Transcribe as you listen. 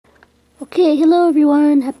Okay, hello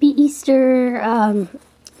everyone. Happy Easter. I'm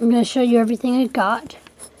going to show you everything I got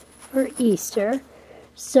for Easter.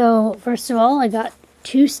 So, first of all, I got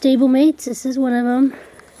 2 stablemates. This is one of them.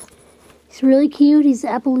 He's really cute. He's the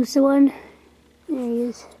Appaloosa one. There he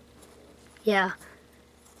is. Yeah.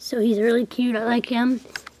 So he's really cute. I like him.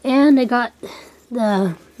 And I got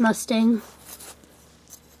the Mustang.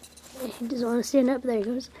 He doesn't want to stand up. There he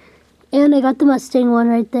goes. And I got the Mustang one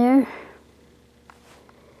right there.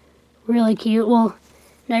 Really cute. Well,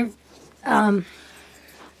 yeah,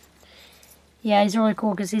 he's really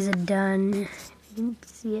cool because he's a dun. You can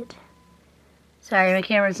see it. Sorry, my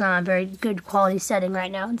camera's not a very good quality setting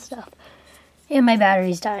right now and stuff. And my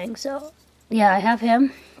battery's dying, so yeah, I have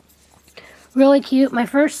him. Really cute. My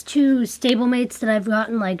first 2 stablemates that I've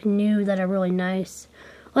gotten, like, new that are really nice.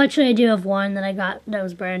 Well, actually, I do have one that I got that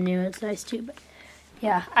was brand new. It's nice too, but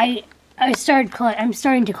yeah, I'm starting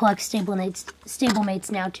to collect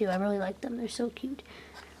stablemates now too. I really like them. They're so cute.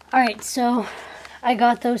 Alright, so I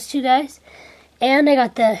got those 2 guys. And I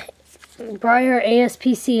got the Breyer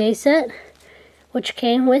ASPCA set, which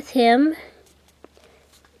came with him.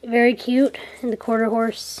 Very cute in the quarter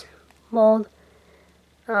horse mold.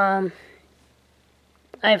 I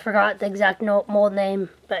forgot the exact mold name,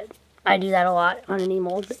 but I do that a lot on any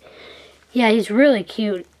mold. But yeah, he's really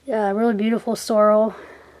cute. Really beautiful sorrel.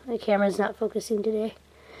 My camera's not focusing today.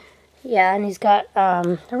 Yeah, and he's got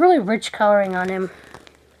a really rich coloring on him.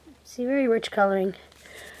 See, very rich coloring.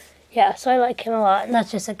 Yeah, so I like him a lot. And that's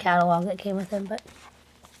just a catalog that came with him. But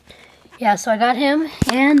yeah, so I got him.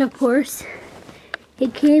 And, of course,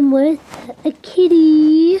 it came with a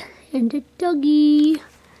kitty and a doggy,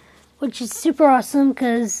 which is super awesome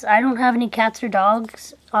because I don't have any cats or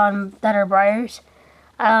dogs that are Breyers.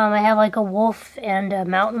 I have, like, a wolf and a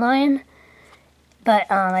mountain lion.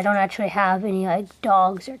 But I don't actually have any like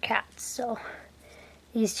dogs or cats, so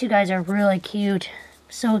these 2 guys are really cute.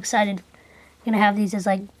 I'm so excited. I'm gonna have these as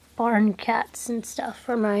like barn cats and stuff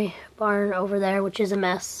for my barn over there, which is a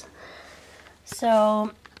mess.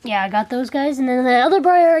 So yeah, I got those guys, and then the other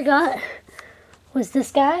Breyer I got was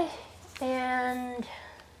this guy, and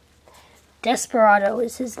Desperado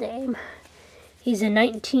is his name. He's a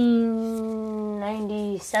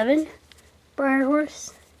 1997 Breyer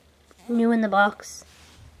horse. New in the box.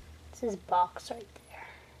 It's his box right there.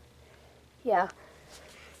 Yeah.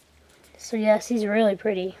 So yes, he's really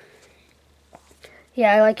pretty.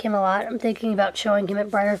 Yeah, I like him a lot. I'm thinking about showing him at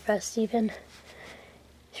Breyerfest even.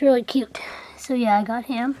 He's really cute. So yeah, I got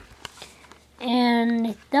him.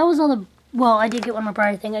 And that was all the... Well, I did get one more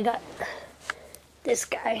Breyer thing. I got this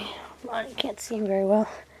guy. Hold on, you can't see him very well.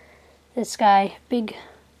 This guy. Big,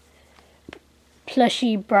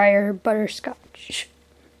 plushy Breyer butterscotch.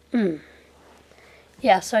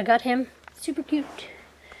 Yeah, so I got him. Super cute.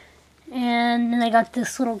 And then I got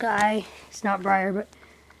this little guy. It's not Breyer, but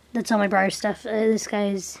that's all my Breyer stuff. This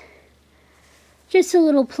guy's just a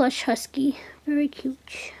little plush husky. Very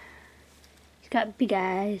cute. He's got big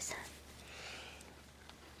eyes.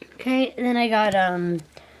 Okay, and then I got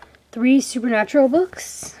 3 supernatural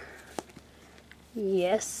books.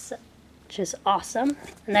 Yes, which is awesome.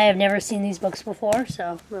 And I have never seen these books before, so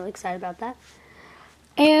I'm really excited about that.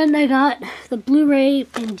 And I got the Blu-ray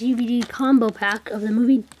and DVD combo pack of the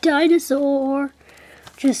movie Dinosaur,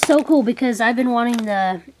 which is so cool because I've been wanting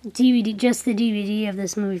the DVD, just the DVD of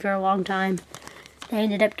this movie for a long time. I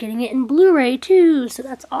ended up getting it in Blu-ray too, so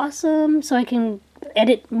that's awesome. So I can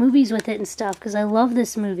edit movies with it and stuff because I love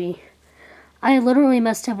this movie. I literally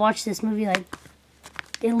must have watched this movie like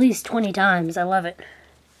at least 20 times. I love it.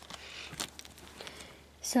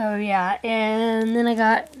 So yeah, and then I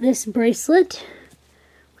got this bracelet,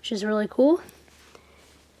 which is really cool.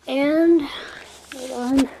 And, hold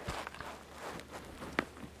on.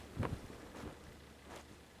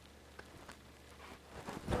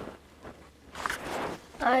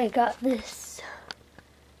 I got this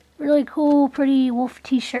really cool, pretty wolf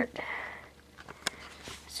t-shirt.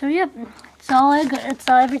 So, yep, that's all I got. That's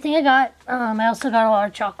everything I got. I also got a lot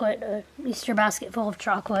of chocolate, Easter basket full of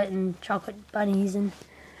chocolate and chocolate bunnies and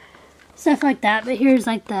stuff like that, but here's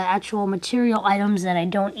like the actual material items that I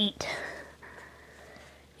don't eat.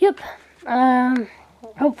 Yep.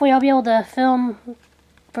 Hopefully I'll be able to film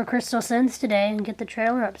for Crystal Sins today and get the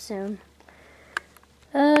trailer up soon.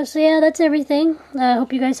 So yeah, that's everything. I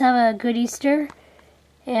hope you guys have a good Easter.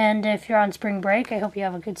 And if you're on spring break, I hope you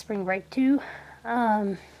have a good spring break too.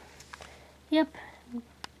 Yep.